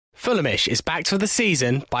Fulhamish is backed for the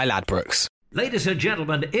season by Ladbrokes. Ladies and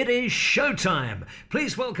gentlemen, it is showtime.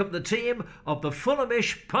 Please welcome the team of the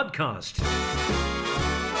Fulhamish podcast.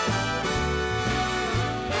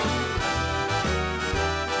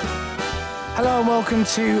 Hello and welcome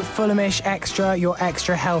to Fulhamish Extra, your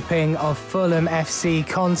extra helping of Fulham FC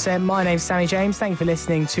content. My name's Sammy James. Thank you for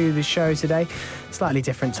listening to the show today. Slightly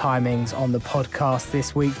different timings on the podcast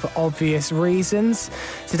this week for obvious reasons.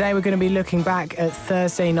 Today we're going to be looking back at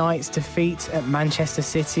Thursday night's defeat at Manchester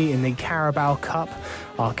City in the Carabao Cup.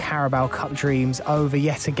 Our Carabao Cup dreams over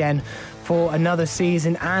yet again for another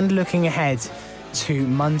season, and looking ahead to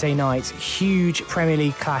Monday night's huge Premier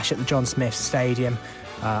League clash at the John Smith Stadium.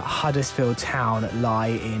 Huddersfield Town lie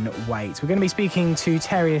in wait. We're going to be speaking to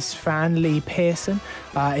Terriers fan Lee Pearson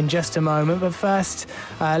in just a moment. But first,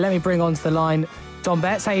 let me bring onto the line Dom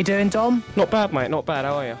Betts. How you doing, Dom? Not bad, mate. Not bad.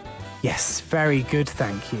 How are you? Yes, very good,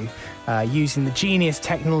 thank you. Using the genius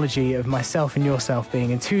technology of myself and yourself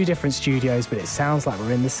being in two different studios, but it sounds like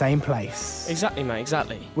we're in the same place. Exactly, mate.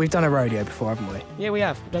 Exactly. We've done a rodeo before, haven't we? Yeah, we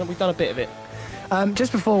have. We've done a bit of it.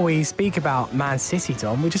 Just before we speak about Man City,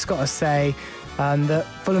 Dom, we just got to say that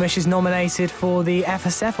Fulhamish is nominated for the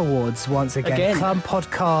FSF Awards once again. Club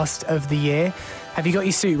Podcast of the Year. Have you got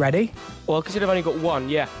your suit ready? Well, because I've only got one,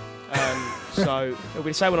 yeah. So it'll be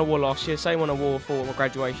the same one I wore last year, same one I wore for my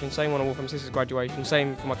graduation, same one I wore for my sister's graduation,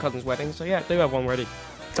 same for my cousin's wedding. So yeah, I do have one ready.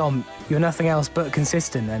 Dom, you're nothing else but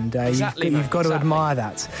consistent, and you've got to admire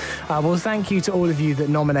that. Well, thank you to all of you that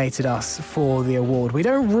nominated us for the award. We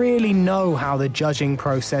don't really know how the judging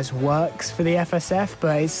process works for the FSF,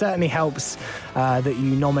 but it certainly helps that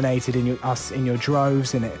you nominated us in your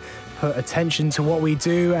droves, and it put attention to what we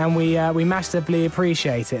do, and we massively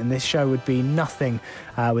appreciate it, and this show would be nothing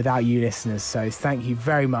without you listeners. So thank you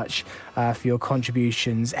very much for your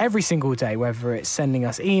contributions every single day, whether it's sending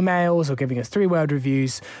us emails or giving us 3-word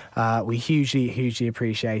reviews. We hugely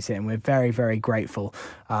appreciate it, and we're very, very grateful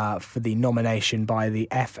for the nomination by the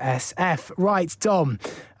FSF. Right, Dom,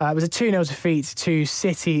 it was a 2-0 defeat to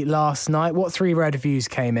City last night. What 3-word reviews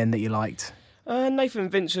came in that you liked? Nathan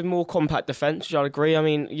Vince with more compact defence, which I'd agree. I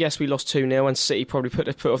mean, yes, we lost 2-0 and City probably put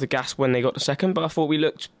off the gas when they got the second, but I thought we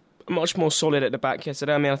looked much more solid at the back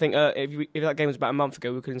yesterday. I mean, I think if that game was about a month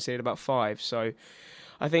ago, we could have conceded about 5. So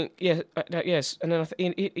I think, yes. And then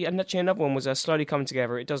and actually another one was slowly coming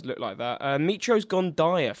together. It does look like that. Mitro's gone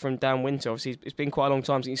dire from Dan Winter. Obviously, it's been quite a long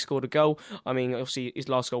time since he scored a goal. I mean, obviously, his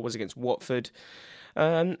last goal was against Watford.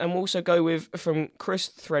 And we'll also go with, from Chris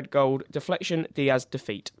Threadgold, deflection, Diaz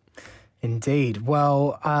defeat. Indeed.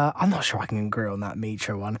 Well, I'm not sure I can agree on that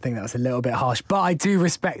Mitro one. I think that was a little bit harsh, but I do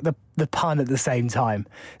respect the pun at the same time.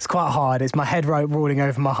 It's quite hard. It's my head rolling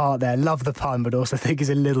over my heart there. Love the pun, but also think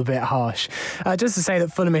it's a little bit harsh. Just to say that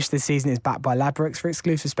Fulhamish this season is backed by Ladbrokes. For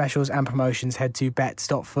exclusive specials and promotions, head to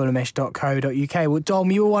bets.fulhamish.co.uk. Well,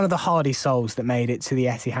 Dom, you were one of the hardy souls that made it to the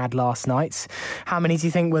Etihad last night. How many do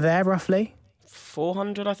you think were there, roughly?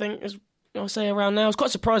 400, I think, I'll say around now. I was quite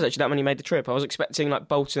surprised actually that many made the trip. I was expecting like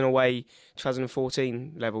Bolton away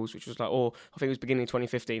 2014 levels, which was like, or I think it was beginning of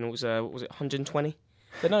 2015. It was 120?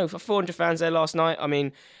 But no, for 400 fans there last night. I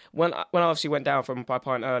mean, when I obviously went down from my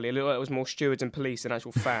pint earlier, it was more stewards and police than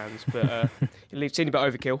actual fans. But it seemed a bit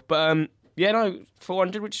overkill. But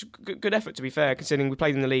 400, which is good effort to be fair, considering we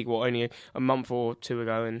played in the league only a month or two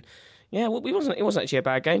ago, and yeah, it wasn't actually a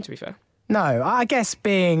bad game to be fair. No, I guess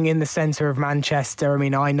being in the centre of Manchester, I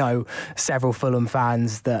mean, I know several Fulham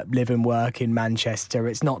fans that live and work in Manchester.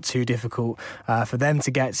 It's not too difficult for them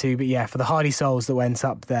to get to. But yeah, for the hardy souls that went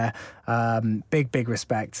up there, big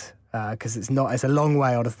respect. Because it's a long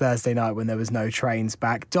way on a Thursday night when there was no trains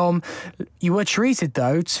back. Dom, you were treated,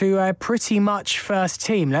 though, to a pretty much first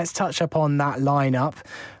team. Let's touch upon that lineup.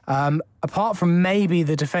 Apart from maybe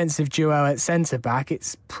the defensive duo at centre-back,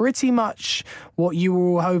 it's pretty much what you were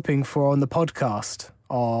all hoping for on the podcast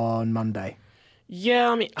on Monday.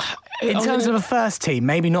 Yeah, I mean... In terms of a first team,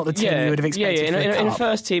 maybe not the team you would have expected for the Cup. In a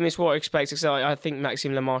first team, it's what I expect. So I think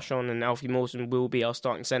Maxime Le Marchand and Alfie Mawson will be our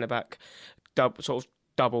starting centre-back,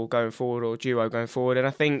 double going forward or duo going forward, and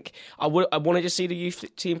I think I wanted to see the youth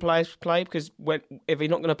team players play, because if you're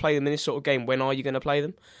not going to play them in this sort of game, when are you going to play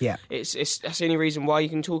them? Yeah, it's that's the only reason why you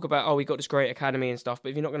can talk about we got this great academy and stuff, but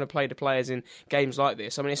if you're not going to play the players in games like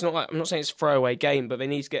this, I mean, it's not like, I'm not saying it's a throwaway game, but they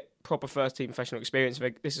need to get proper first team professional experience.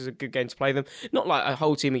 This is a good game to play them, not like a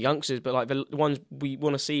whole team of youngsters, but like the ones we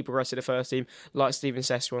want to see progress to the first team, like Steven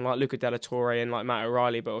Sessegnon and like Luca Della Torre and like Matt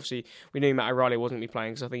O'Reilly. But obviously we knew Matt O'Reilly wasn't going to be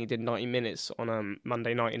playing, because I think he did 90 minutes on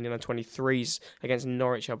Monday night in the 23s against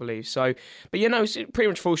Norwich, I believe. So, but yeah, no, it's pretty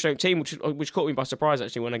much full strength team, which caught me by surprise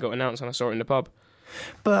actually when I got announced and I saw it in the pub.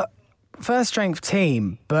 But first strength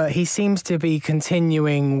team, but he seems to be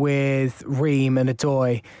continuing with Ream and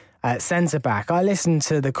Odoi at centre-back. I listened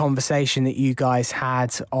to the conversation that you guys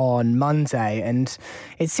had on Monday, and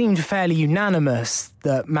it seemed fairly unanimous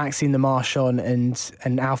that Maxime Le Marchand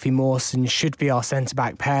and Alfie Mawson should be our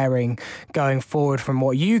centre-back pairing going forward from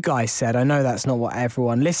what you guys said. I know that's not what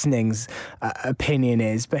everyone listening's opinion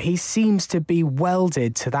is, but he seems to be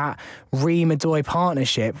welded to that Ream-Odoi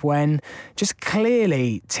partnership when just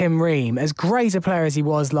clearly Tim Ream, as great a player as he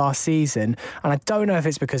was last season, and I don't know if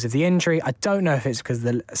it's because of the injury, I don't know if it's because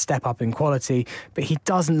of the step up in quality, but he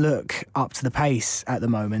doesn't look up to the pace at the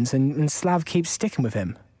moment, and Slav keeps sticking with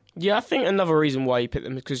him. Yeah, I think another reason why you pick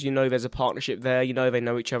them is because you know there's a partnership there, you know they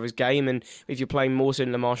know each other's game, and if you're playing Mawson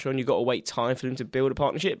and Le Marchand, you've got to wait time for them to build a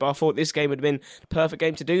partnership. But I thought this game would have been the perfect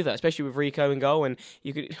game to do that, especially with Rico in goal. And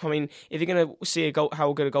you could, I mean, if you're going to see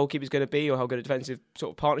how good a goalkeeper is going to be or how good a defensive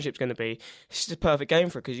sort of partnership is going to be, it's just a perfect game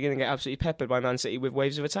for it because you're going to get absolutely peppered by Man City with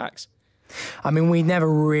waves of attacks. I mean, we never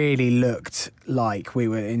really looked like we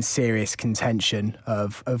were in serious contention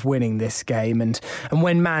of winning this game, and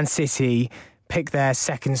when Man City pick their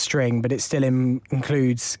second string, but it still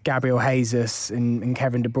includes Gabriel Jesus and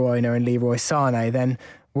Kevin De Bruyne and Leroy Sané, then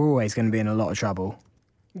we're always going to be in a lot of trouble.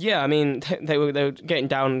 Yeah, I mean, they were getting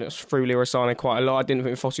down through Leroy Sané quite a lot. I didn't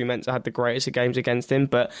think Fosu Mensah had the greatest of games against him,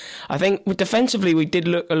 but I think defensively we did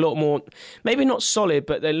look a lot more, maybe not solid,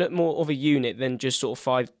 but they looked more of a unit than just sort of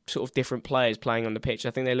five sort of different players playing on the pitch.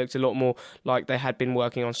 I think they looked a lot more like they had been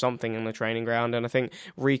working on something on the training ground, and I think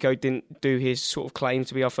Rico didn't do his sort of claim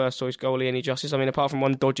to be our first choice goalie any justice. I mean, apart from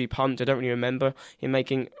one dodgy punt, I don't really remember him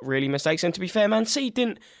making really mistakes, and to be fair, Man City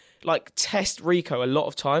didn't test Rico a lot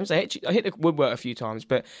of times. I hit the woodwork a few times,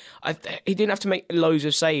 but he didn't have to make loads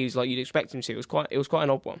of saves like you'd expect him to. It was quite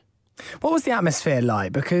an odd one. What was the atmosphere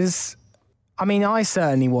like? Because, I mean, I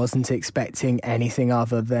certainly wasn't expecting anything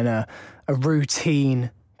other than a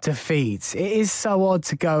routine defeat. It is so odd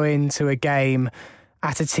to go into a game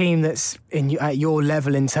at a team that's at your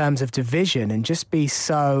level in terms of division and just be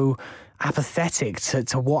so apathetic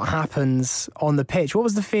to what happens on the pitch. What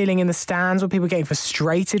was the feeling in the stands? Were people getting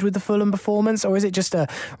frustrated with the Fulham performance, or is it just a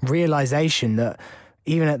realisation that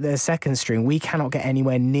even at their second string, we cannot get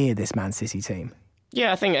anywhere near this Man City team?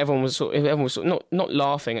 Yeah, I think everyone was sort of not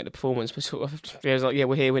laughing at the performance, but sort of it was like, yeah,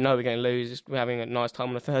 we're here, we know we're going to lose, we're having a nice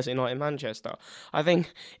time on a Thursday night in Manchester. I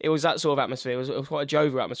think it was that sort of atmosphere. It was quite a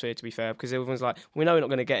jovial atmosphere, to be fair, because everyone's like, we know we're not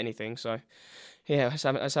going to get anything, so yeah,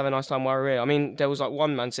 let's have a nice time while we're here. I mean, there was like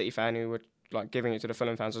one Man City fan who were like giving it to the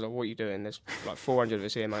Fulham fans. I was like, what are you doing? There's like 400 of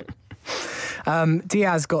us here, mate.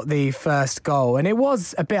 Diaz got the first goal, and it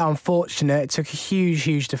was a bit unfortunate. It took a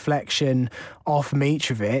huge deflection off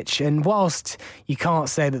Mitrovic, and whilst you can't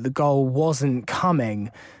say that the goal wasn't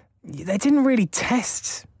coming, they didn't really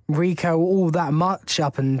test Rico all that much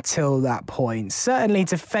up until that point. Certainly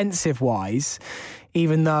defensive-wise,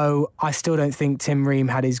 even though I still don't think Tim Ream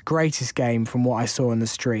had his greatest game from what I saw on the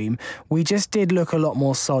stream, we just did look a lot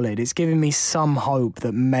more solid. It's given me some hope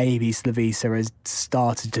that maybe Slavisa has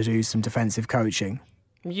started to do some defensive coaching.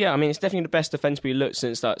 Yeah, I mean, it's definitely the best defence we looked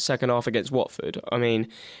since that second half against Watford. I mean,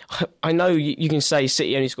 I know you can say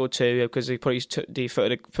City only scored 2 because they probably took the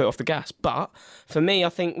foot off the gas, but for me, I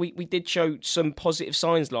think we did show some positive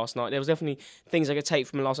signs last night. There was definitely things I could take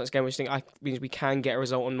from last night's game, which I think means we can get a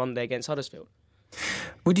result on Monday against Huddersfield.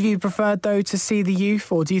 Would you prefer, though, to see the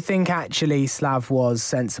youth, or do you think actually Slav was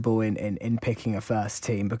sensible in picking a first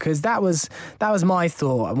team? Because that was my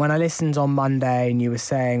thought. And when I listened on Monday and you were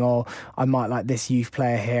saying, oh, I might like this youth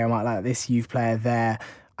player here, I might like this youth player there,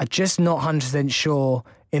 I'm just not 100% sure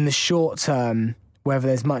in the short term whether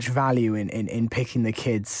there's much value in picking the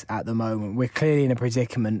kids at the moment. We're clearly in a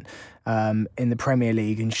predicament in the Premier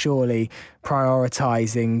League, and surely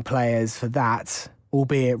prioritising players for that,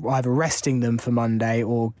 albeit either resting them for Monday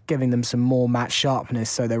or giving them some more match sharpness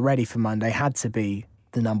so they're ready for Monday, had to be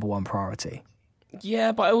the number one priority.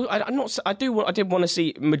 Yeah, but I did want to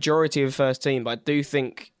see majority of first team, but I do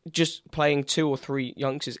think just playing 2 or 3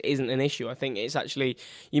 youngsters isn't an issue. I think it's actually,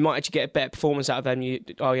 you might actually get a better performance out of them you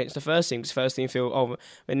are against the first team, because first team feel,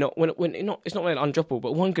 it's not really undroppable,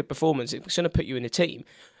 but one good performance, it's going to put you in the team.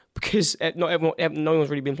 Because no one's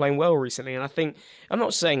really been playing well recently, and I think, I'm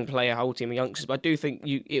not saying play a whole team of youngsters, but I do think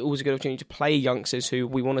it was a good opportunity to play youngsters who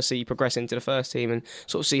we want to see progress into the first team and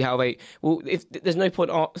sort of see how they. Well, if there's no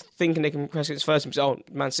point thinking they can progress into the first team, so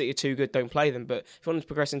Man City are too good, don't play them. But if you want to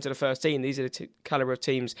progress into the first team, these are the calibre of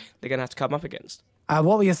teams they're going to have to come up against.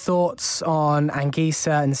 What were your thoughts on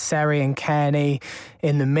Anguissa and Seri and Kearney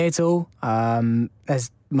in the middle? there's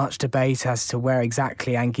much debate as to where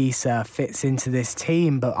exactly Anguissa fits into this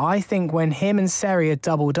team, but I think when him and Seri are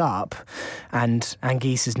doubled up and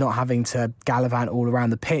Anguissa's not having to gallivant all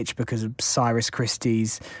around the pitch because of Cyrus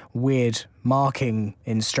Christie's weird marking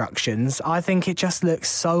instructions, I think it just looks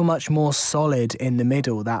so much more solid in the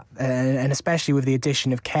middle, that and especially with the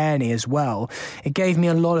addition of Kearney as well. It gave me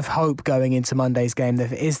a lot of hope going into Monday's game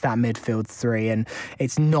that it is that midfield three, and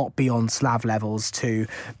it's not beyond Slav levels to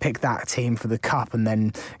pick that team for the Cup and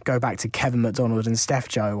then go back to Kevin McDonald and Steph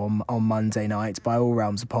Joe on Monday night by all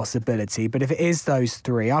realms of possibility. But if it is those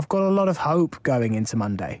three, I've got a lot of hope going into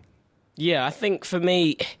Monday. Yeah, I think for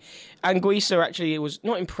me, Anguissa actually, it was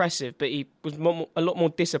not impressive, but he was a lot more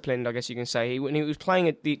disciplined, I guess you can say. When he was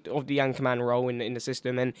playing the anchorman role in the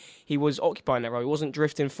system, and he was occupying that role. He wasn't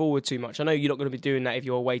drifting forward too much. I know you're not going to be doing that if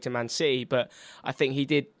you're away to Man City, but I think he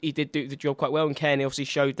did do the job quite well. And Kearney obviously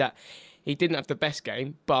showed that he didn't have the best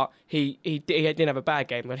game, but he didn't have a bad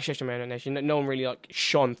game. No one really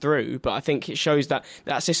shone through, but I think it shows that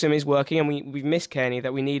system is working, and we've missed Kearney,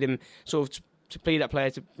 that we need him sort of to be that player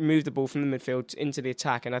to move the ball from the midfield into the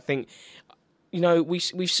attack. And I think,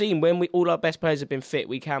 we've seen when all our best players have been fit,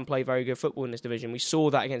 we can play very good football in this division. We saw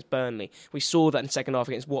that against Burnley. We saw that in the second half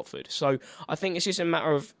against Watford. So I think it's just a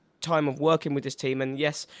matter of time of working with this team, and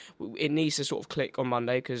yes, it needs to sort of click on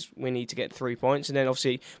Monday because we need to get 3 points, and then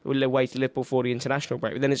obviously we'll away to Liverpool for the international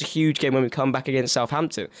break. But then it's a huge game when we come back against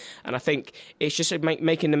Southampton, and I think it's just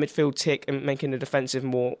making the midfield tick and making the defensive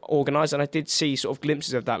more organised, and I did see sort of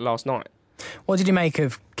glimpses of that last night. What did you make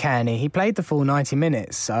of Kearney? He played the full 90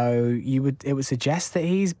 minutes, so it would suggest that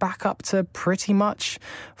he's back up to pretty much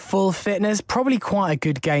full fitness. Probably quite a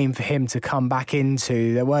good game for him to come back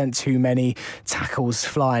into. There weren't too many tackles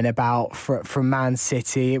flying about from Man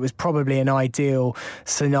City. It was probably an ideal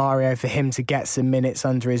scenario for him to get some minutes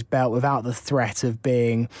under his belt without the threat of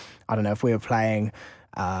being, I don't know, if we were playing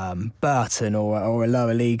Burton or a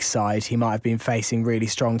lower league side, he might have been facing really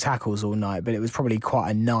strong tackles all night, but it was probably quite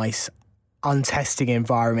a nice untesting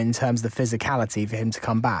environment in terms of the physicality for him to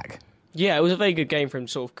come back. Yeah, it was a very good game for him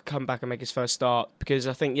to sort of come back and make his first start, because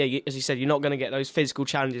I think, as you said, you're not going to get those physical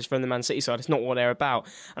challenges from the Man City side. It's not what they're about.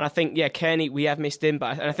 And I think, Kearney, we have missed him,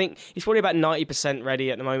 but I think he's probably about 90%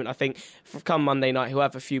 ready at the moment. I think come Monday night, he'll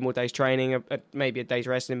have a few more days training, maybe a day's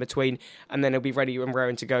rest in between, and then he'll be ready and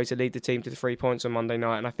raring to go to lead the team to the 3 points on Monday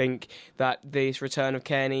night. And I think that this return of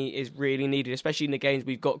Kearney is really needed, especially in the games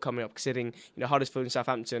we've got coming up, considering Huddersfield and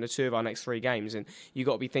Southampton are two of our next 3 games, and you've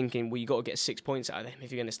got to be thinking, well, you've got to get 6 points out of them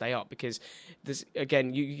if you're going to stay up, because there's,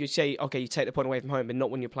 again, you say, okay, you take the point away from home, but not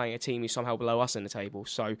when you're playing a team who's somehow below us in the table.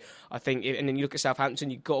 So I think, and then you look at Southampton,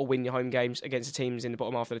 you've got to win your home games against the teams in the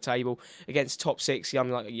bottom half of the table. Against top 6, I'm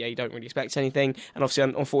like, you don't really expect anything. And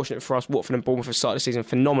obviously, unfortunate for us, Watford and Bournemouth have started the season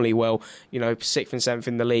phenomenally well, 6th and 7th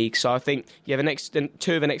in the league. So I think, the next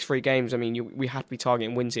 2 of the next 3 games, I mean, we have to be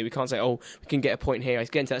targeting wins here. We can't say, we can get a point here. It's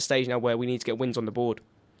getting to that stage now where we need to get wins on the board.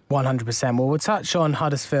 100%. Well, we'll touch on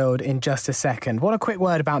Huddersfield in just a second. What a quick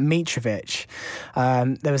word about Mitrovic.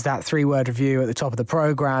 There was that 3-word review at the top of the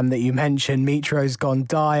programme that you mentioned. Mitro's gone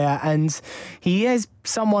dire, and he is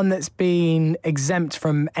someone that's been exempt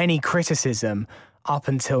from any criticism up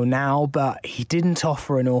until now, but he didn't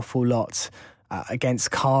offer an awful lot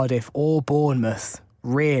against Cardiff or Bournemouth,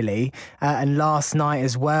 really. And last night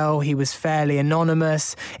as well, he was fairly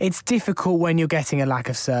anonymous. It's difficult when you're getting a lack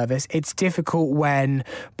of service. It's difficult when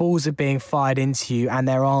balls are being fired into you and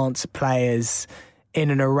there aren't players in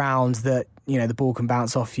and around that, the ball can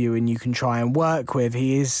bounce off you and you can try and work with.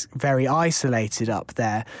 He is very isolated up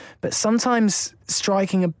there. But sometimes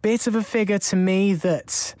striking a bit of a figure to me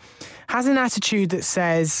that has an attitude that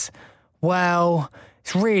says, well,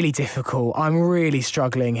 it's really difficult. I'm really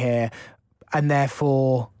struggling here. And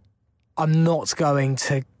therefore, I'm not going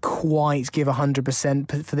to quite give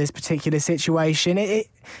 100% for this particular situation. It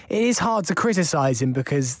is hard to criticise him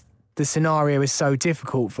because the scenario is so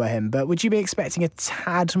difficult for him. But would you be expecting a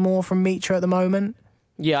tad more from Mitro at the moment?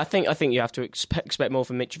 Yeah, I think you have to expect more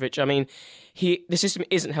from Mitrovic. I mean, the system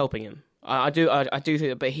isn't helping him. I do think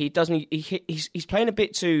that, but he doesn't. He's playing a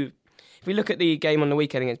bit too. If we look at the game on the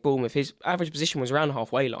weekend against Bournemouth, his average position was around the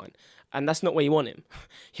halfway line. And that's not where you want him.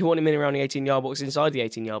 You want him in around the 18-yard box, inside the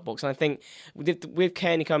 18-yard box. And I think with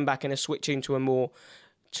Kearney coming back and a switching to a more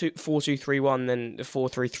 4-2-3-1 than the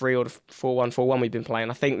 4-3-3 or the 4-1-4-1 we've been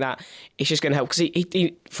playing, I think that it's just going to help. Because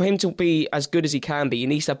he, for him to be as good as he can be, he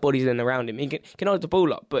needs to have bodies in and around him. He can hold the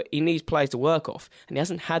ball up, but he needs players to work off. And he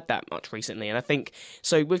hasn't had that much recently. And I think,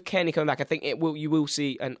 so with Kearney coming back, I think you will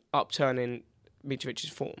see an upturn in Mitrovic's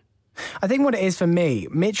form. I think what it is for me,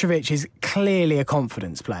 Mitrovic is clearly a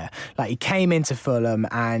confidence player. Like, he came into Fulham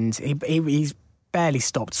and he's barely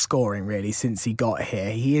stopped scoring really since he got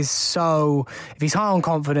here. He is so, if he's high on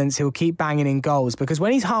confidence, he'll keep banging in goals, because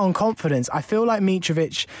when he's high on confidence, I feel like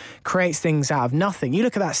Mitrovic creates things out of nothing. You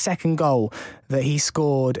look at that second goal that he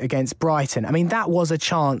scored against Brighton. I mean, that was a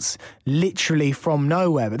chance literally from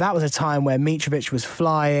nowhere, but that was a time where Mitrovic was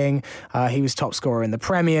flying. He was top scorer in the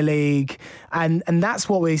Premier League. And that's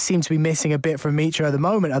what we seem to be missing a bit from Mitro at the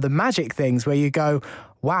moment, are the magic things where you go,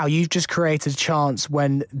 wow, you've just created a chance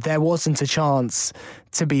when there wasn't a chance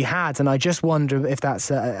to be had. And I just wonder if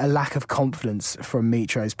that's a lack of confidence from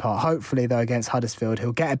Mitro's part. Hopefully, though, against Huddersfield,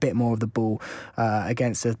 he'll get a bit more of the ball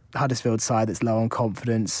against a Huddersfield side that's low on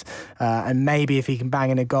confidence. And maybe if he can bang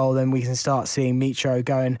in a goal, then we can start seeing Mitro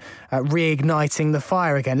going, reigniting the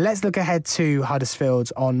fire again. Let's look ahead to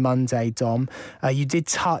Huddersfield on Monday, Dom. You did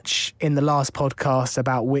touch in the last podcast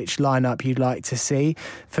about which lineup you'd like to see.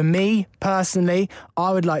 For me, personally,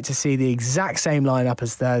 I would like to see the exact same lineup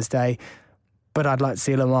as Thursday, but I'd like to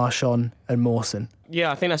see Le Marchand and Mawson.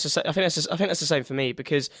 Yeah, I think that's the same for me,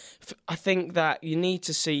 because I think that you need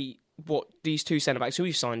to see what these two centre-backs who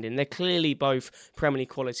we've signed in, they're clearly both Premier League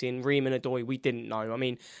quality, and Ream and Odoi we didn't know. I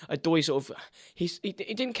mean, Odoi sort of, he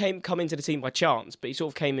didn't come into the team by chance, but he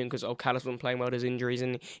sort of came in because Callis wasn't playing well, there's injuries,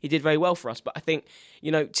 and he did very well for us. But I think,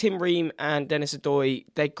 Tim Ream and Dennis Odoi,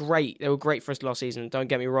 they're great. They were great for us last season, don't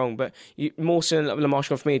get me wrong, but Mawson and Le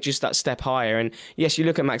Marchand for me are just that step higher. And yes, you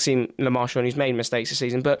look at Maxime Le Marchand, who's made mistakes this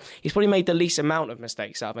season, but he's probably made the least amount of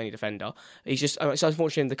mistakes out of any defender. He's just, it's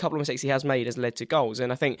unfortunate, the couple of mistakes he has made has led to goals,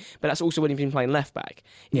 and I think, but that's also when he's been playing left back.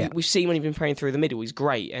 Yeah. We've seen when he's been playing through the middle, he's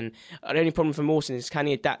great. And the only problem for Mawson is, can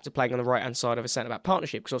he adapt to playing on the right hand side of a centre back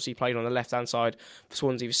partnership? Because obviously he played on the left hand side for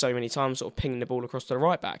Swansea for so many times, sort of pinging the ball across to the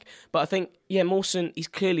right back. But I think, Mawson, he's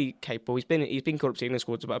clearly capable. He's been called up to England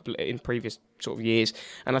squads in previous sort of years,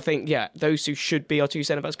 and I think those two should be our two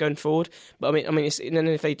centre backs going forward. But I mean, and then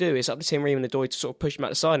if they do, it's up to Tim Ream and Odoi to sort of push them out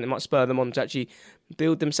the side, and it might spur them on to actually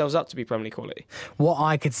build themselves up to be Premier League quality. What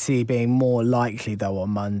I could see being more likely, though,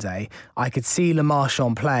 on Monday, I could see Le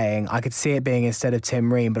Marchand playing. I could see it being instead of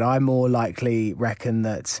Tim Ream, but I more likely reckon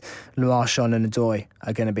that Le Marchand and Odoi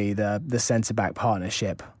are going to be the centre-back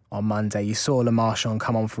partnership on Monday. You saw Le Marchand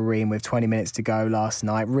come on for Ream with 20 minutes to go last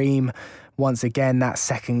night. Ream, once again, that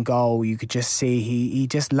second goal, you could just see he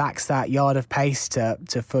just lacks that yard of pace to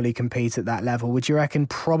fully compete at that level. Would you reckon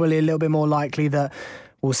probably a little bit more likely that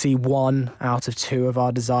we'll see one out of two of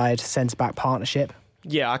our desired centre-back partnership?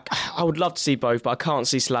 Yeah, I would love to see both, but I can't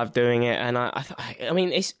see Slav doing it. And I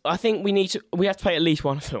think we have to play at least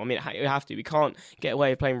one of them. I mean, we have to. We can't get away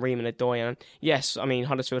with playing Ream and Odoi. And yes, I mean,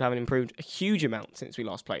 Huddersfield haven't improved a huge amount since we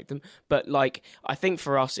last played them. But I think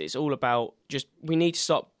for us, it's all about we need to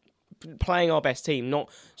stop playing our best team, not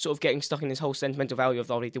sort of getting stuck in this whole sentimental value of,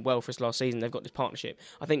 they did well for us last season, they've got this partnership.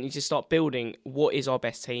 I think we need to start building what is our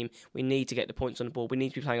best team. We need to get the points on the board. We need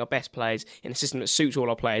to be playing our best players in a system that suits all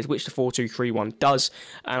our players, which the 4-2-3-1 does.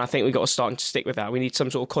 And I think we've got to start to stick with that. We need some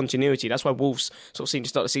sort of continuity. That's why Wolves sort of seem to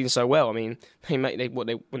start the season so well. I mean, they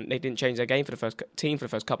didn't change their game for the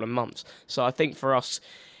first couple of months. So I think for us,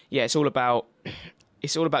 it's all about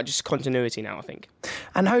just continuity now, I think.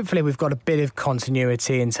 And hopefully we've got a bit of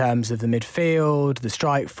continuity in terms of the midfield, the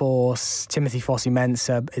strike force. Timothy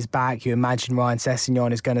Fosu-Mensah is back. You imagine Ryan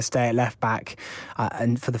Sessegnon is going to stay at left back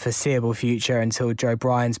and for the foreseeable future until Joe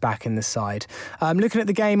Bryan's back in the side. Looking at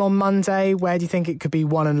the game on Monday, where do you think it could be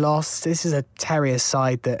won and lost? This is a Terriers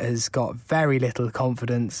side that has got very little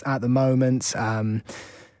confidence at the moment.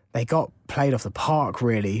 They got played off the park,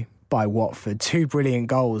 really, by Watford. 2 brilliant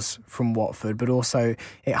goals from Watford, but also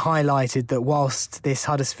it highlighted that whilst this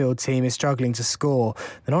Huddersfield team is struggling to score,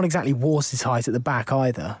 they're not exactly watertight at the back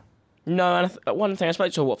either. No, and one thing, I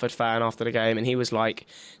spoke to a Watford fan after the game, and he was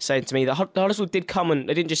saying to me that Huddersfield did come and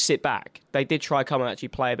they didn't just sit back. They did try come and actually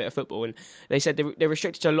play a bit of football, and they said they're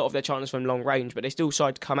restricted to a lot of their chances from long range, but they still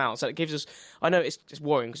decided to come out. So it gives us, I know it's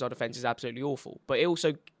worrying because our defence is absolutely awful, but it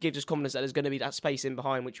also gives us confidence that there's going to be that space in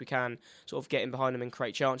behind which we can sort of get in behind them and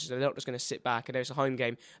create chances. They're not just going to sit back, and there's a home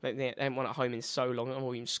game. They haven't won at home in so long. They've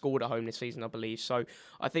not even scored at home this season, I believe. So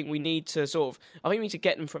I think we need to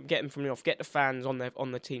get them from the off, get the fans on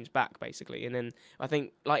the team's back, basically. And then I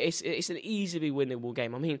think it's an easily winnable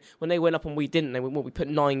game. I mean, when they went up and we didn't, we put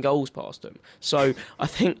 9 goals past them. So I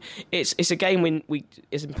think it's a game when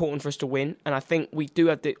it's important for us to win, and I think we do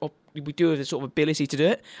have the sort of ability to do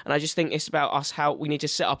it. And I just think it's about us, how we need to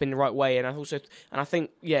set up in the right way. And I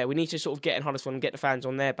think we need to sort of get in Huddersfield and get the fans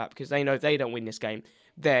on their back, because they know if they don't win this game,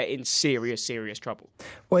 they're in serious, serious trouble.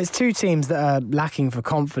 Well, it's two teams that are lacking for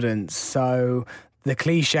confidence. So the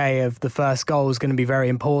cliche of the first goal is going to be very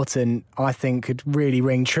important, I think could really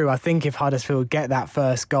ring true. I think if Huddersfield get that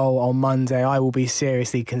first goal on Monday, I will be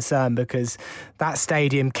seriously concerned, because that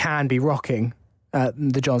stadium can be rocking.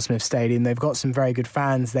 The John Smith Stadium. They've got some very good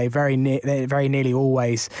fans. They very nearly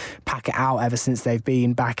always pack it out ever since they've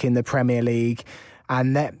been back in the Premier League.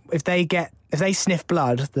 And if they sniff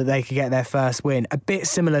blood, that they could get their first win, a bit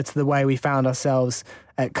similar to the way we found ourselves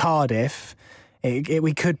at Cardiff,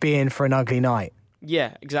 we could be in for an ugly night.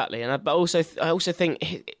 Yeah, exactly. And I also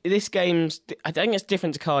think this game's, I think it's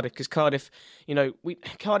different to Cardiff, because Cardiff,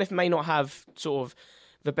 Cardiff may not have sort of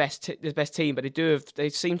the best team, but they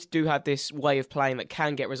seem to have this way of playing that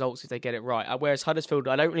can get results if they get it right. Whereas Huddersfield,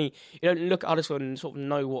 you don't look at Huddersfield and sort of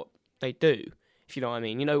know what they do, if you know what I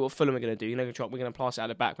mean. You know what Fulham are going to do. We're going to pass it out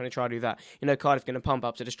the back. We're going to try to do that. Cardiff are going to pump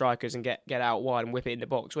up to the strikers and get out wide and whip it in the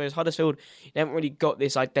box. Whereas Huddersfield, they haven't really got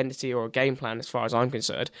this identity or a game plan as far as I'm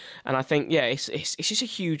concerned. And I think, it's just a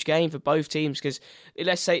huge game for both teams, because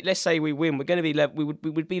let's say we win, we're going to be we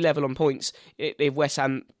would be level on points if West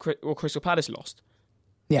Ham or Crystal Palace lost.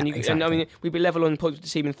 Yeah, exactly. We'd be level on points with the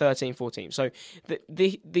team in 13-14. So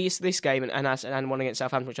this game and one against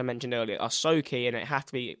Southampton, which I mentioned earlier, are so key, and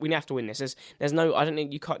we have to win this. There's no, I don't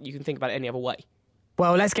think you can think about it any other way.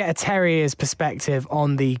 Well, let's get a Terrier's perspective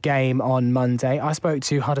on the game on Monday. I spoke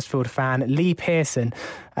to Huddersfield fan Lee Pearson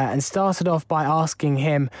and started off by asking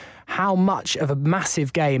him how much of a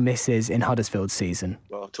massive game this is in Huddersfield's season.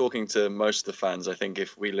 Well, talking to most of the fans, I think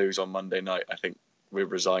if we lose on Monday night, I think we're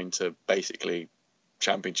resigned to basically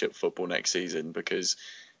Championship football next season, because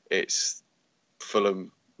it's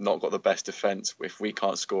Fulham not got the best defence. If we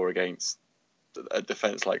can't score against a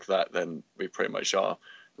defence like that, then we pretty much are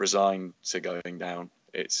resigned to going down.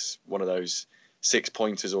 It's one of those 6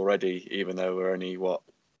 pointers already, even though we're only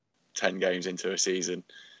 10 games into a season.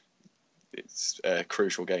 It's a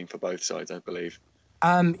crucial game for both sides, I believe.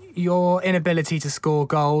 Your inability to score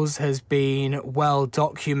goals has been well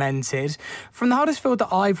documented. From the Huddersfield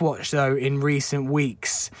that I've watched, though, in recent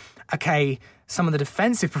weeks, okay, some of the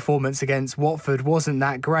defensive performance against Watford wasn't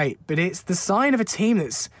that great, but it's the sign of a team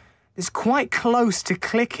that's quite close to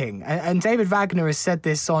clicking. And David Wagner has said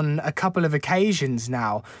this on a couple of occasions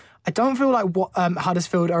now. I don't feel like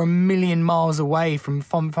Huddersfield are a million miles away from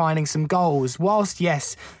finding some goals. Whilst,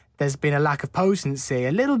 yes, there's been a lack of potency,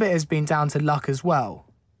 a little bit has been down to luck as well.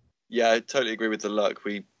 Yeah, I totally agree with the luck.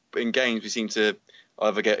 In games, we seem to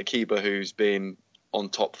either get a keeper who's been on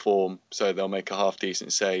top form, so they'll make a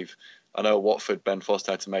half-decent save. I know at Watford, Ben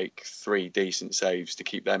Foster had to make 3 decent saves to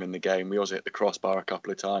keep them in the game. We also hit the crossbar a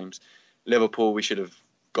couple of times. Liverpool, we should have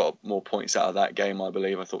got more points out of that game, I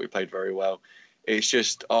believe. I thought we played very well. It's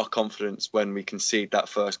just our confidence when we concede that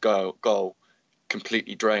first goal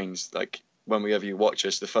completely drains. Like, whenever you watch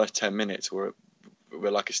us, the first 10 minutes, we're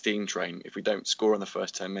like a steam train. If we don't score in the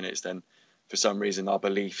first 10 minutes, then for some reason our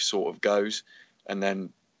belief sort of goes. And then,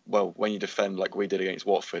 when you defend like we did against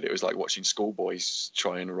Watford, it was like watching schoolboys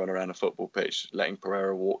try and run around a football pitch, letting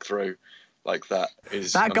Pereira walk through like that.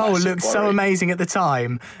 That goal looked so amazing at the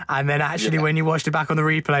time. And then actually when you watched it back on the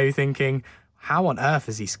replay, you're thinking, how on earth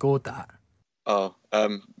has he scored that?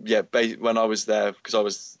 When I was there, because I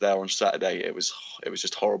was there on Saturday, it was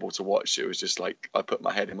just horrible to watch. It was just like I put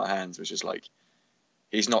my head in my hands. It was just like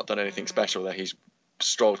he's not done anything special there. He's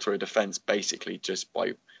strolled through a defence basically just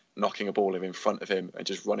by knocking a ball in front of him and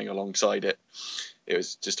just running alongside it. It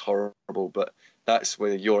was just horrible. But that's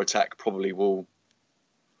where your attack will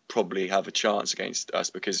probably have a chance against us,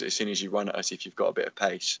 because as soon as you run at us, if you've got a bit of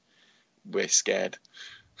pace, we're scared.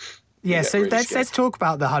 Yeah, so let's talk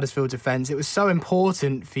about the Huddersfield defence. It was so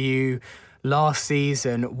important for you last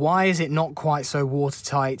season. Why is it not quite so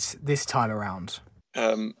watertight this time around?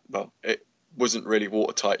 It wasn't really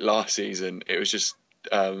watertight last season. It was just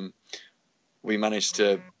we managed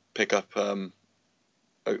to pick up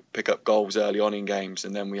goals early on in games,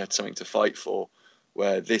 and then we had something to fight for.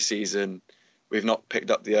 Where this season we've not picked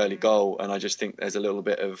up the early goal, and I just think there's a little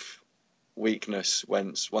bit of weakness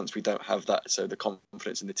once we don't have that. So the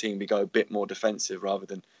confidence in the team, we go a bit more defensive rather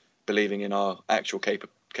than believing in our actual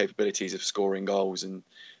capabilities of scoring goals. And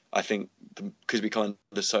I think because we come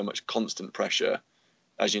under so much constant pressure,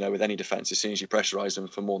 as you know, with any defence, as soon as you pressurise them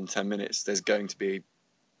for more than 10 minutes, there's going to be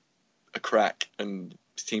a crack, and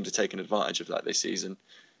teams are taking advantage of that this season.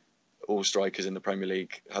 All strikers in the Premier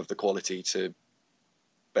League have the quality to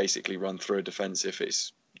basically run through a defence if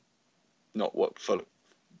it's not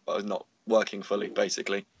working fully,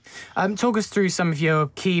 basically. Talk us through some of your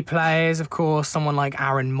key players. Of course, someone like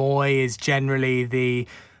Aaron Moy is generally the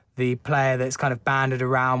the player that's kind of banded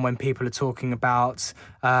around when people are talking about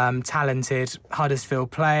talented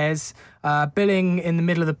Huddersfield players. Billing in the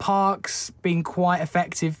middle of the park's been quite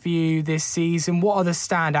effective for you this season. What are the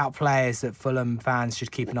standout players that Fulham fans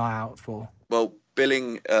should keep an eye out for? Well,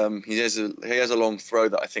 Billing, he has a long throw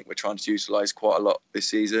that I think we're trying to utilise quite a lot this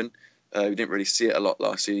season. We didn't really see it a lot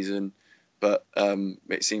last season, but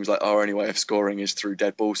it seems like our only way of scoring is through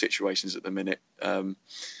dead ball situations at the minute,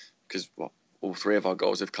 because all three of our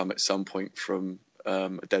goals have come at some point from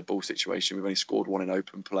a dead ball situation. We've only scored one in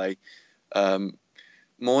open play.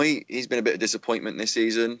 Moy, he's been a bit of disappointment this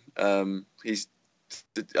season. I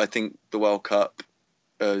think the World Cup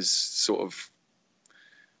has sort of,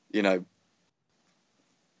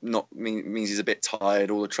 means he's a bit tired.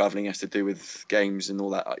 All the travelling has to do with games and all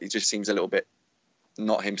that. He just seems a little bit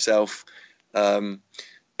not himself.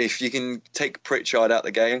 If you can take Pritchard out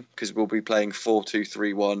the game, because we'll be playing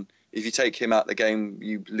 4-2-3-1. If you take him out the game,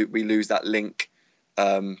 we lose that link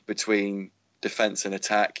between defence and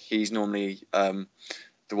attack. He's normally the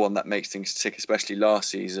one that makes things tick, especially last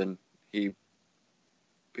season.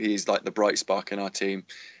 He's like the bright spark in our team.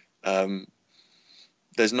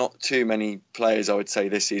 There's not too many players, I would say,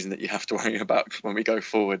 this season that you have to worry about when we go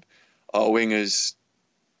forward. Our wingers,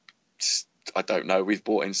 I don't know. We've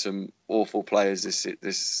brought in some awful players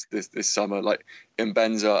this summer. Like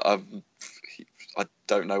Mbenza, I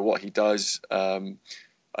don't know what he does. Diakabi,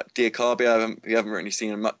 we haven't really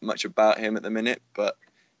seen much about him at the minute, but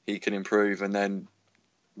he can improve. And then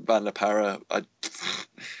Van La Parra,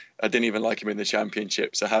 I didn't even like him in the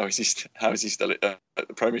Championship, so how is he still at the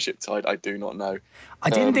Premiership side? I do not know.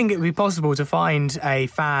 I didn't think it would be possible to find a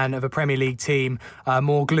fan of a Premier League team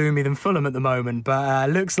more gloomy than Fulham at the moment,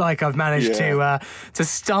 but looks like I've managed to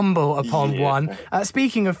stumble upon one.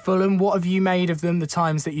 Speaking of Fulham, what have you made of them, the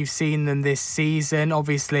times that you've seen them this season?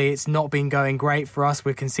 Obviously, it's not been going great for us.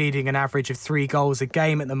 We're conceding an average of 3 goals a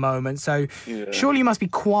game at the moment, so surely you must be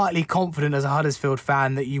quietly confident as a Huddersfield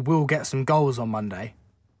fan that you will get some goals on Monday.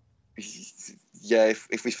 Yeah,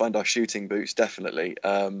 if we find our shooting boots, definitely.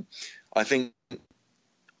 I think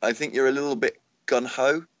you're a little bit gun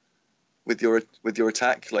ho with your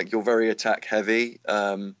attack. Like, you're very attack heavy.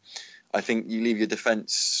 I think you leave your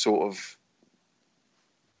defence sort of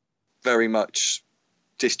very much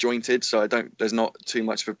disjointed. So there's not too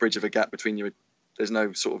much of a bridge of a gap between you. There's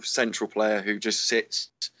no sort of central player who just sits.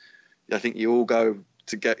 I think you all go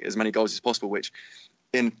to get as many goals as possible, which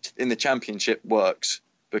in the Championship works,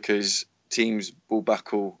 because teams will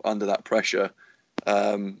buckle under that pressure,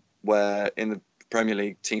 where in the Premier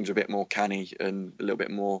League teams are a bit more canny and a little bit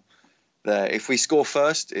more there. If we score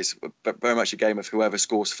first, it's very much a game of whoever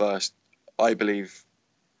scores first, I believe,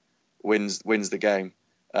 wins the game.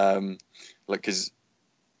 Because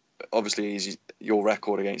obviously your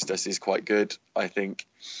record against us is quite good. I think,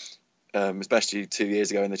 especially 2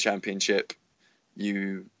 years ago in the Championship,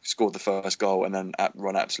 you scored the first goal and then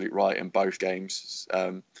run absolute right in both games.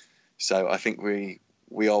 So I think we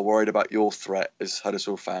are worried about your threat as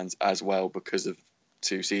Huddersfield fans as well, because of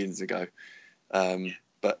 2 seasons ago.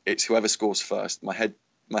 But it's whoever scores first. My head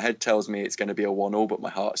tells me it's going to be a 1-1, but my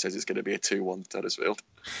heart says it's going to be a 2-1 to Huddersfield.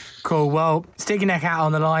 Cool. Well, stick your neck out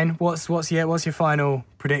on the line. What's your final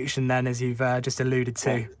prediction then, as you've just alluded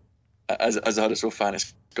to? As a Huddersfield fan,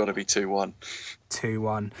 it's got to be 2-1.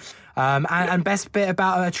 2-1. And best bit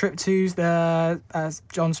about a trip to the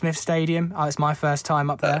John Smith Stadium? It's my first time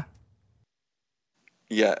up there.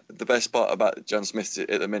 Yeah, the best part about John Smith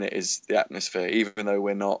at the minute is the atmosphere. Even though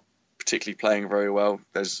we're not particularly playing very well,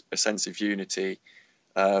 there's a sense of unity.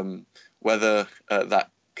 Whether that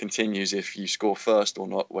continues if you score first or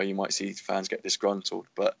not, where you might see fans get disgruntled.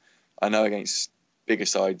 But I know against bigger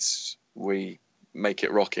sides, we make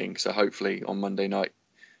it rocking. So hopefully on Monday night,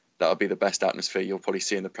 that'll be the best atmosphere you'll probably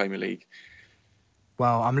see in the Premier League.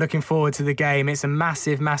 Well, I'm looking forward to the game. It's a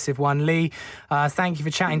massive, massive one. Lee, thank you for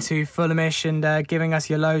chatting to Fulhamish and giving us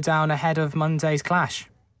your lowdown ahead of Monday's clash.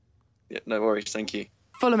 Yeah, no worries. Thank you.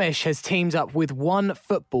 Fulhamish has teamed up with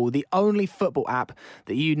OneFootball, the only football app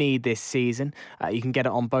that you need this season. You can get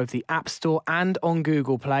it on both the App Store and on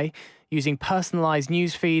Google Play. Using personalised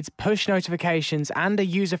news feeds, push notifications and a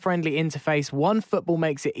user-friendly interface, OneFootball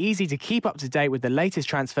makes it easy to keep up to date with the latest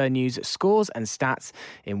transfer news, scores and stats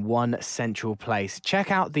in one central place.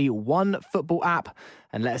 Check out the OneFootball app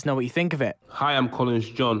and let us know what you think of it. Hi, I'm Collins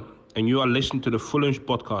John, and you are listening to the Fulhamish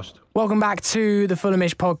podcast. Welcome back to the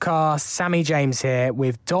Fulhamish podcast. Sammy James here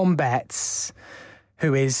with Dom Betts,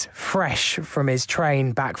 who is fresh from his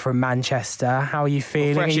train back from Manchester. How are you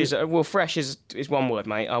feeling? Fresh is one word,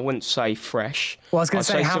 mate. I wouldn't say fresh. Well, I was going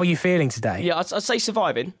to say, how are you feeling today? Yeah, I'd say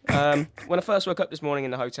surviving. When I first woke up this morning in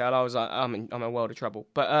the hotel, I was like, I'm in a world of trouble.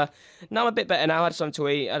 But now I'm a bit better now. I had something to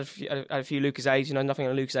eat. I had a few Lucozades. Nothing a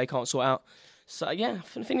Lucozade can't sort out. So, yeah,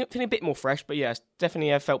 feeling a bit more fresh. But, yeah,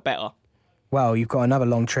 definitely felt better. Well, you've got another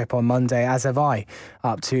long trip on Monday, as have I,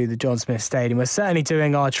 up to the John Smith Stadium. We're certainly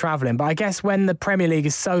doing our travelling, but I guess when the Premier League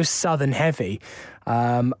is so southern heavy,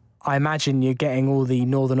 I imagine you're getting all the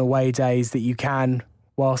northern away days that you can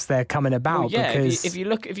whilst they're coming about. Well, yeah, because if you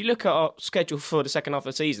look at our schedule for the second half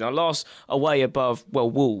of the season, our last away above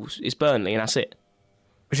Wolves is Burnley, and that's it.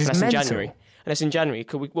 Which is mental. in January. And that's in January.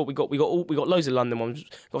 Cause we got loads of London ones.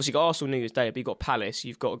 Obviously, you got Arsenal New Year's Day, but you got Palace.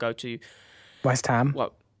 You've got to go to West Ham.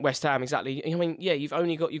 Well, West Ham, exactly. I mean, yeah, you've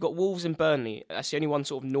got Wolves and Burnley. That's the only one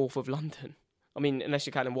sort of north of London. I mean, unless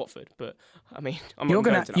you're counting Watford, but I mean, you're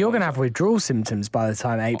going to have withdrawal symptoms by the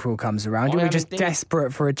time April comes around. You'll be just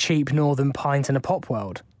desperate for a cheap northern pint and a pop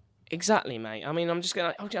world. Exactly, mate. I mean, I'm just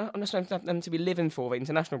going to have them to be living for the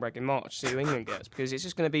international break in March, see who England gets, because it's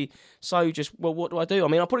just going to be so just. Well, what do I do? I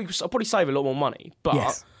mean, I'll probably save a lot more money, but.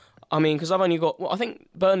 Yes. I mean, because I've only got... Well, I think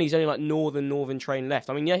Burnley's only like northern train left.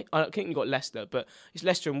 I mean, yeah, I think you've got Leicester, but it's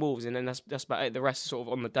Leicester and Wolves, and then that's about it. The rest are sort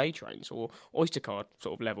of on the day trains or Oyster card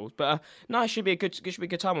sort of levels. But no, it should be a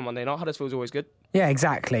good time on Monday night. Huddersfield's always good. Yeah,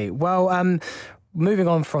 exactly. Well, moving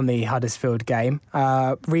on from the Huddersfield game,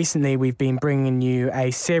 recently we've been bringing you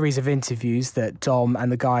a series of interviews that Dom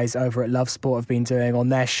and the guys over at Love Sport have been doing on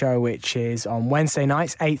their show, which is on Wednesday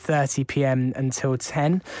nights, 8:30pm until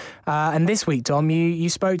 10. And this week, Dom, you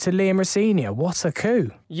spoke to Liam Rosenior. What a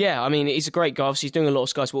coup. Yeah, I mean, he's a great guy. Obviously, he's doing a lot of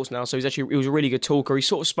Sky Sports now, so he was a really good talker. He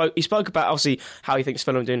sort of spoke about, obviously, how he thinks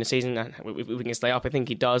Fulham are doing the season, and we can stay up. I think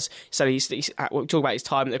he does. So we talk about his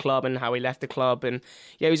time at the club and how he left the club, and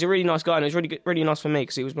yeah, he was a really nice guy, and it was really nice for me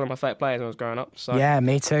because he was one of my favourite players when I was growing up. So. Yeah,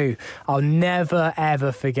 me too. I'll never,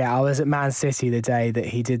 ever forget. I was at Man City the day that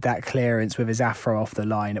he did that clearance with his afro off the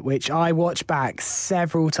line, which I watched back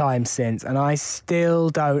several times since, and I still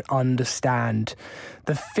don't understand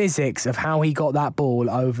the physics of how he got that ball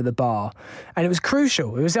over the bar. And it was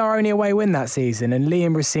crucial. It was our only away win that season, and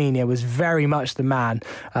Liam Rosenior was very much the man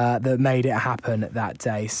that made it happen that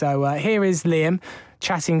day. So here is Liam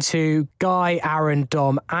chatting to Guy, Aaron,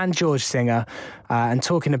 Dom and George Singer and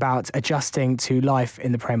talking about adjusting to life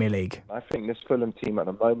in the Premier League. I think this Fulham team at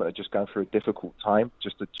the moment are just going through a difficult time,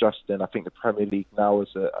 just adjusting. I think the Premier League now as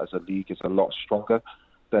a league is a lot stronger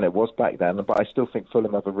than it was back then, but I still think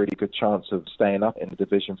Fulham have a really good chance of staying up in the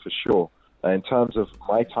division for sure. In terms of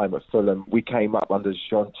my time at Fulham, we came up under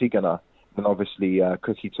Jean Tigana, and obviously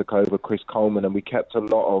Cookie took over, Chris Coleman, and we kept a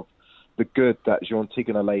lot of the good that Jean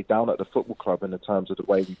Tigana laid down at the football club in the terms of the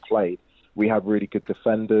way we played. We had really good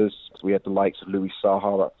defenders. We had the likes of Louis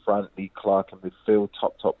Saha up front, Lee Clark in midfield,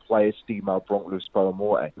 top players, Steve Malbronk, Luis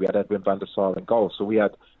Boamorte. We had Edwin van der Sar in goal. So we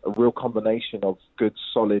had a real combination of good,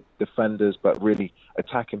 solid defenders, but really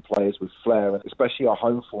attacking players with flair. And especially our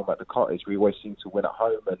home form at the Cottage, we always seemed to win at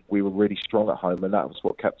home, and we were really strong at home, and that was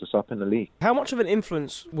what kept us up in the league. How much of an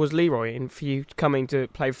influence was Leroy in for you coming to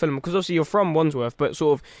play for Fulham? Because obviously you're from Wandsworth, but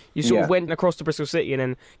you went across to Bristol City and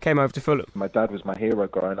then came over to Fulham. My dad was my hero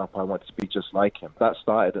growing up. I wanted to be just like him. That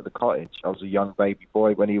started at the Cottage. I was a young baby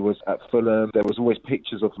boy when he was at Fulham. There was always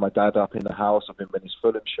pictures of my dad up in the house of him in his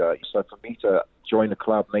Fulham shirt. So for me to join the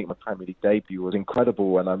club, make my Premier League debut was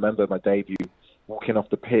incredible. And I remember my debut walking off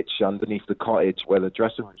the pitch underneath the Cottage where the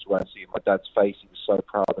dressing rooms were and seeing my dad's face. He was so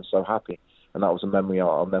proud and so happy. And that was a memory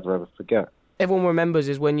I'll never ever forget. Everyone remembers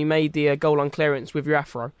is when you made the goal on clearance with your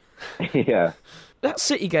afro. Yeah. That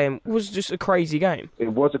City game was just a crazy game. It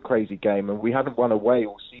was a crazy game, and we hadn't won away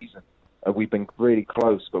all season. We've been really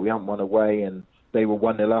close, but we haven't won away, and they were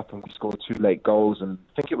 1-0 up, and we scored 2 late goals, and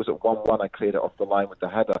I think it was at 1-1 I cleared it off the line with the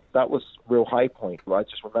header. That was a real high point. I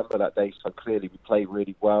just remember that day so clearly. We played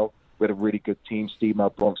really well. We had a really good team. Steve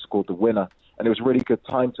Malbronk scored the winner. And it was a really good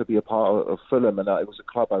time to be a part of Fulham, and it was a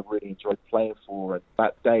club I really enjoyed playing for. And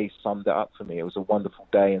that day summed it up for me. It was a wonderful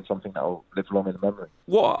day and something that will live long in memory.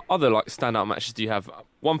 What other standout matches do you have?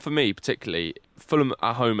 One for me particularly, Fulham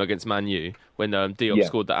at home against Man U when Diop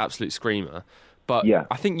scored that absolute screamer. But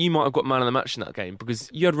I think you might have got man of the match in that game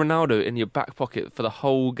because you had Ronaldo in your back pocket for the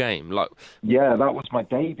whole game. Yeah, that was my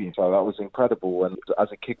debut, so that was incredible. And as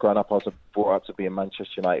a kid growing up, I was brought up to be a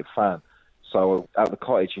Manchester United fan. So at the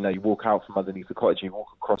Cottage, you walk out from underneath the Cottage and you walk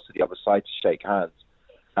across to the other side to shake hands.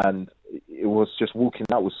 And it was just walking,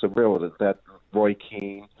 that was surreal. That Roy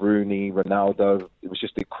Keane, Rooney, Ronaldo. It was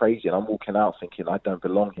just crazy. And I'm walking out thinking, I don't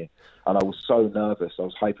belong here. And I was so nervous. I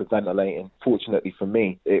was hyperventilating. Fortunately for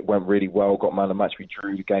me, it went really well. Got man of the match. We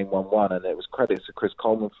drew the game 1-1. And it was credit to Chris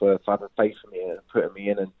Coleman for having faith in me and putting me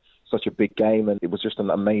in and such a big game, and it was just an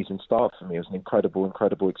amazing start for me. It was an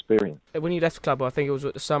incredible experience. When you left the club, I think it was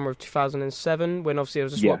at the summer of 2007, when obviously there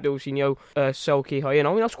was a swap deal between you, Selke, Hyena.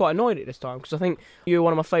 I mean, I was quite annoyed at this time because I think you were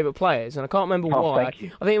one of my favourite players, and I can't remember why. Thank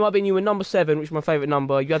you. I think it might have been you were number 7, which was my favourite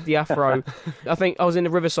number. You had the afro. I think I was in the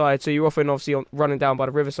Riverside, so you were often obviously running down by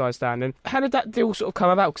the Riverside stand. And how did that deal sort of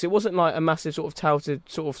come about? Because it wasn't like a massive sort of touted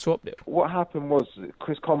sort of swap deal. What happened was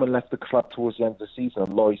Chris Coleman left the club towards the end of the season,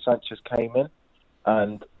 and Laurie Sanchez came in,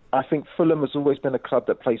 and I think Fulham has always been a club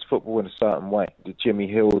that plays football in a certain way. The Jimmy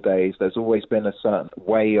Hill days, there's always been a certain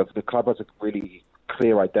way of... The club has a really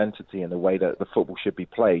clear identity in the way that the football should be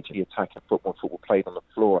played. The attacking football played on the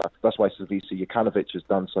floor. That's why Slavisa Jokanovic has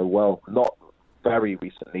done so well. Not very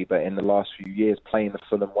recently, but in the last few years, playing the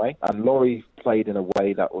Fulham way. And Laurie played in a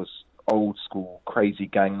way that was old school, crazy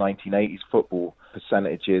gang 1980s football,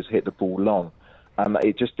 percentages, hit the ball long. And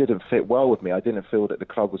it just didn't fit well with me. I didn't feel that the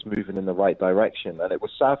club was moving in the right direction. And it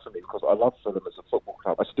was sad for me because I love Fulham as a football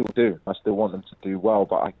club. I still do. I still want them to do well.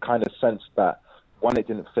 But I kind of sensed that, one, it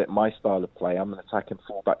didn't fit my style of play. I'm an attacking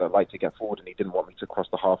fullback that liked to get forward, and he didn't want me to cross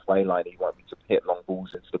the halfway line. He wanted me to hit long balls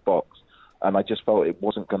into the box. And I just felt it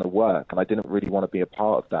wasn't going to work. And I didn't really want to be a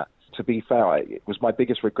part of that. To be fair, it was my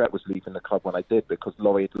biggest regret was leaving the club when I did, because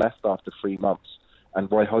Laurie had left after 3 months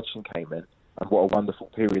and Roy Hodgson came in. And what a wonderful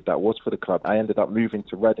period that was for the club. I ended up moving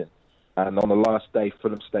to Reading. And on the last day,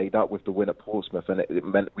 Fulham stayed up with the win at Portsmouth, and it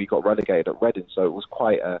meant we got relegated at Reading. So it was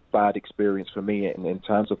quite a bad experience for me in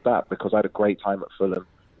terms of that, because I had a great time at Fulham,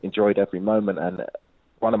 enjoyed every moment. And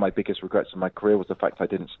one of my biggest regrets in my career was the fact I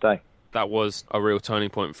didn't stay. That was a real turning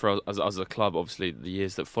point for us as a club, obviously, the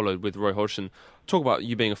years that followed with Roy Hodgson. Talk about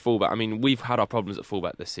you being a fullback. I mean, we've had our problems at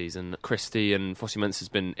fullback this season. Christie and Fossey Mensah has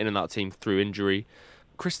been in and out of the team through injury.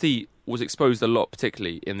 Christie was exposed a lot,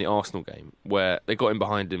 particularly in the Arsenal game, where they got in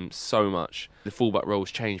behind him so much. The fullback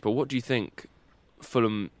roles changed. But what do you think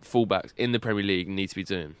Fulham fullbacks in the Premier League need to be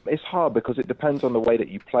doing? It's hard because it depends on the way that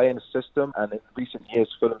you play in the system. And in recent years,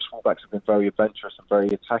 Fulham's fullbacks have been very adventurous and very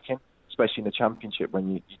attacking, especially in the Championship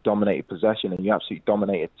when you dominated possession and you absolutely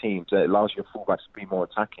dominated teams. It allows your fullbacks to be more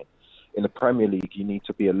attacking. In the Premier League, you need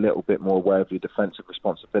to be a little bit more aware of your defensive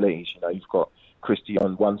responsibilities. You know, you've got Christie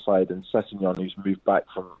on one side and Sessegnon, who's moved back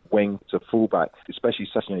from wing to fullback. Especially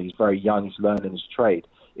Sessegnon, he's very young, he's learning his trade.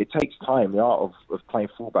 It takes time. The art of playing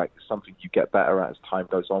fullback is something you get better at as time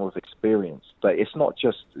goes on with experience. But it's not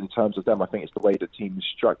just in terms of them. I think it's the way the team is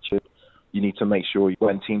structured. You need to make sure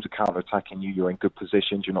when teams are counter-attacking you, you're in good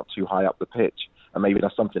positions, you're not too high up the pitch. And maybe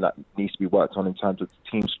that's something that needs to be worked on in terms of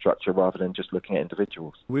the team structure rather than just looking at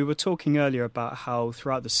individuals. We were talking earlier about how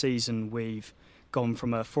throughout the season we've gone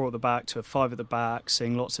from a 4 at the back to a 5 at the back,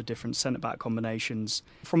 seeing lots of different centre-back combinations.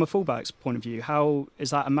 From a fullback's point of view, how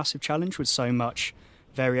is that a massive challenge with so much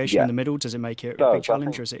variation in the middle? Does it make it a big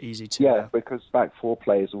challenge, or is it easy to... Yeah, because back 4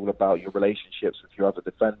 play is all about your relationships with your other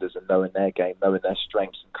defenders and knowing their game, knowing their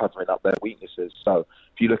strengths and covering up their weaknesses. So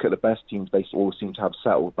if you look at the best teams, they all seem to have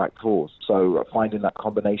settled back 4s. So finding that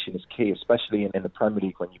combination is key, especially in the Premier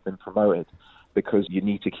League when you've been promoted, because you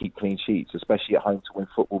need to keep clean sheets, especially at home to win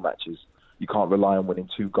football matches. You can't rely on winning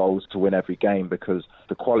 2 goals to win every game, because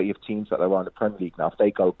the quality of teams that are in the Premier League now, if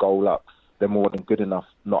they go goal up, they're more than good enough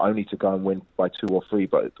not only to go and win by 2 or 3,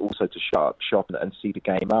 but also to shut up shop and see the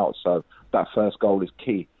game out. So that first goal is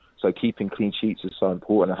key. So keeping clean sheets is so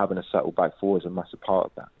important, and having a settled back 4 is a massive part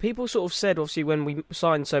of that. People sort of said, obviously, when we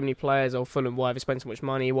signed so many players, Fulham, why have they spent so much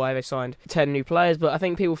money, why have they signed 10 new players? But I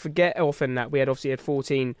think people forget often that we had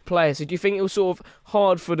 14 players. So do you think it was sort of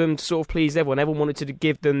hard for them to sort of please everyone? Everyone wanted to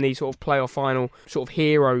give them these sort of playoff final sort of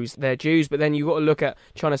heroes their dues, but then you've got to look at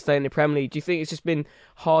trying to stay in the Premier League. Do you think it's just been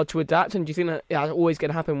hard to adapt, and do you think that it's always going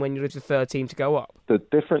to happen when you're the 3rd team to go up? The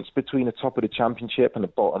difference between the top of the Championship and the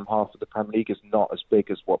bottom half of the Premier League is not as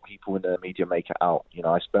big as what people in the media make it out. You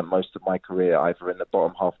know, I spent most of my career either in the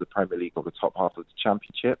bottom half of the Premier League or the top half of the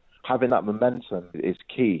Championship. Having that momentum is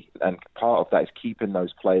key, and part of that is keeping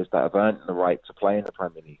those players that have earned the right to play in the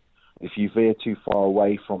Premier League. If you veer too far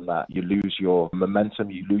away from that, you lose your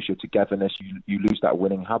momentum, you lose your togetherness, you lose that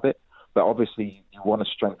winning habit. But obviously, you want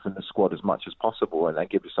to strengthen the squad as much as possible and then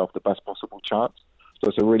give yourself the best possible chance. So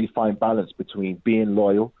it's a really fine balance between being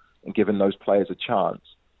loyal and giving those players a chance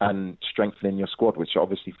and strengthening your squad, which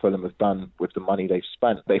obviously Fulham have done with the money they've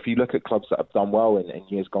spent. But if you look at clubs that have done well in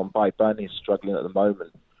years gone by, Burnley is struggling at the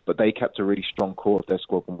moment, but they kept a really strong core of their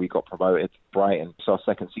squad when we got promoted. Brighton, it's our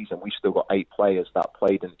 2nd season, we've still got 8 players that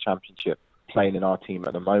played in the Championship playing in our team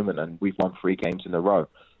at the moment, and we've won 3 games in a row.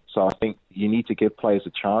 So I think you need to give players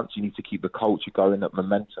a chance. You need to keep the culture going, that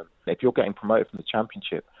momentum. If you're getting promoted from the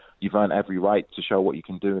Championship, you've earned every right to show what you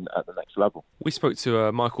can do at the next level. We spoke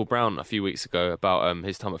to Michael Brown a few weeks ago about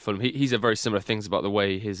his time at Fulham. He said very similar things about the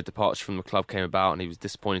way his departure from the club came about, and he was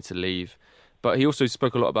disappointed to leave. But he also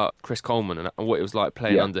spoke a lot about Chris Coleman and what it was like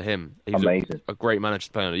playing under him. He was amazing. A great manager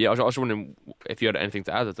to play under. Yeah, I was wondering if you had anything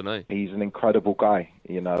to add. I don't know. He's an incredible guy,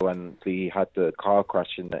 and he had the car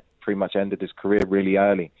crash and that pretty much ended his career really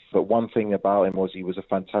early. But one thing about him was he was a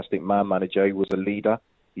fantastic man manager. He was a leader.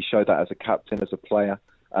 He showed that as a captain, as a player.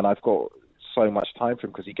 And I've got so much time for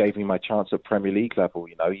him because he gave me my chance at Premier League level.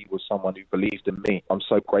 He was someone who believed in me. I'm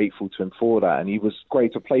so grateful to him for that. And he was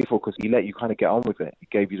great to play for because he let you kind of get on with it. He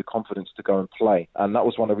gave you the confidence to go and play. And that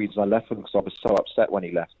was one of the reasons I left him, because I was so upset when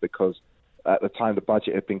he left, because at the time the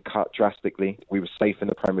budget had been cut drastically. We were safe in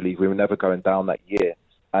the Premier League. We were never going down that year.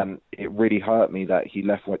 And it really hurt me that he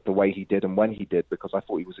left the way he did and when he did, because I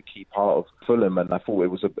thought he was a key part of Fulham, and I thought it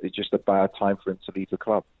was just a bad time for him to leave the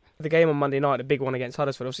club. The game on Monday night, the big one against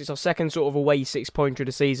Huddersfield, obviously it's our second sort of away 6-pointer of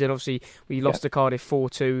the season. Obviously we lost to Cardiff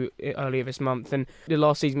 4-2 earlier this month, and the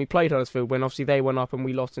last season we played Huddersfield, when obviously they went up and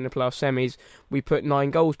we lost in the playoff semis, we put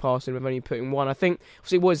 9 goals past them with only putting 1. I think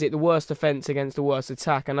obviously the worst defence against the worst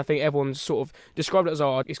attack, and I think everyone's sort of described it as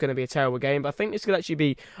it's going to be a terrible game, but I think this could actually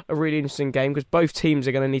be a really interesting game because both teams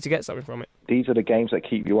are going to need to get something from it. These are the games that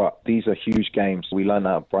keep you up. These are huge games. We learned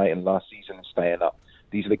that at Brighton last season and staying up.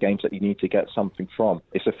 These are the games that you need to get something from.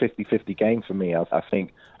 It's a 50-50 game for me. I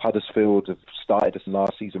think Huddersfield have started this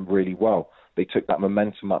last season really well. They took that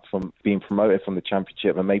momentum up from being promoted from the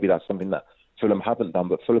Championship, and maybe that's something that Fulham haven't done,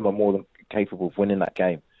 but Fulham are more than capable of winning that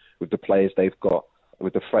game with the players they've got,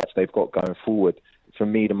 with the threats they've got going forward. For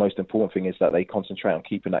me, the most important thing is that they concentrate on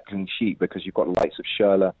keeping that clean sheet, because you've got the likes of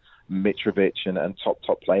Schürrle, Mitrovic and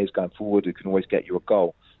top players going forward who can always get you a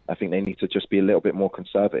goal. I think they need to just be a little bit more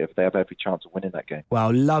conservative. They have every chance of winning that game.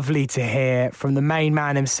 Well, lovely to hear from the main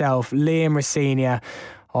man himself, Liam Rosenior,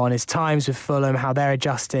 on his times with Fulham, how they're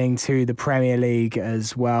adjusting to the Premier League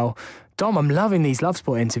as well. Dom, I'm loving these Love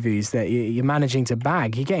Sport interviews that you're managing to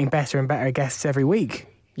bag. You're getting better and better guests every week.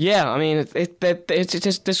 Yeah, I mean, it's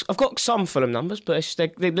just I've got some Fulham numbers, but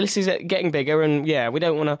the list is getting bigger, and yeah, we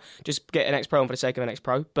don't want to just get an ex-pro for the sake of an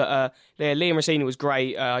ex-pro. But Liam Rosenior was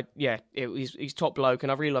great. He's top bloke,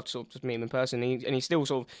 and I really loved to sort of just meet him in person. He still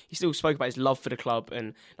spoke about his love for the club,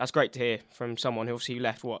 and that's great to hear from someone who obviously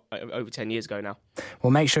left over 10 years ago now.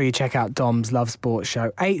 Well, make sure you check out Dom's Love Sport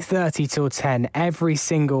show, 8:30 till 10 every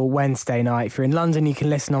single Wednesday night. If you're in London, you can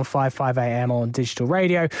listen on 5 a.m. on digital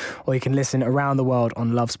radio, or you can listen around the world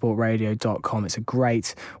on lovesportradio.com. It's a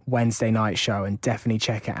great Wednesday night show, and definitely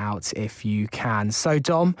check it out if you can. So,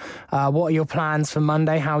 Dom, what are your plans for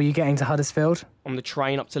Monday? How are you getting to Huddersfield? On the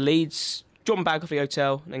train up to Leeds, jumping back off the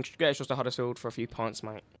hotel, and then get us to Huddersfield for a few pints,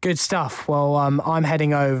 mate. Good stuff. Well, I'm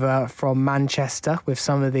heading over from Manchester with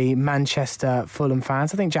some of the Manchester Fulham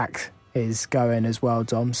fans. I think Jack is going as well,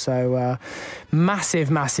 Dom. So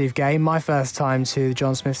massive game. My first time to the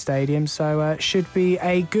John Smith Stadium, so should be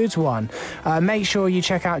a good one. Make sure you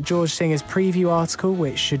check out George Singer's preview article,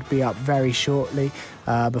 which should be up very shortly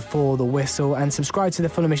before the whistle, and subscribe to the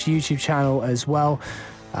Fulhamish YouTube channel as well.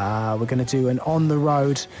 We're going to do an on the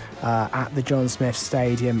road at the John Smith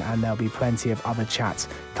Stadium, and there'll be plenty of other chats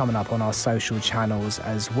coming up on our social channels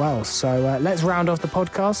as well. So let's round off the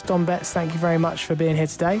podcast. Dom Betts, thank you very much for being here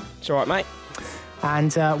today. It's all right, mate.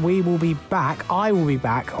 And we will be back. I will be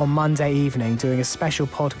back on Monday evening doing a special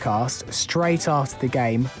podcast straight after the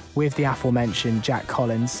game with the aforementioned Jack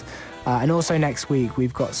Collins. And also next week,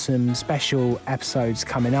 we've got some special episodes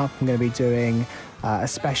coming up. I'm going to be doing a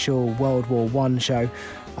special World War I show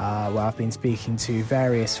where I've been speaking to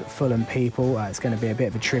various Fulham people. It's going to be a bit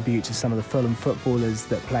of a tribute to some of the Fulham footballers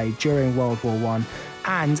that played during World War I.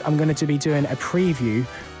 And I'm going to be doing a preview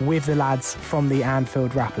with the lads from the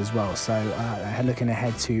Anfield Wrap as well. So looking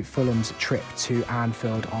ahead to Fulham's trip to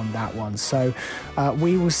Anfield on that one. So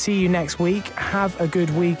we will see you next week. Have a good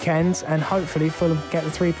weekend, and hopefully Fulham get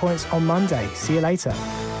the 3 points on Monday. See you later.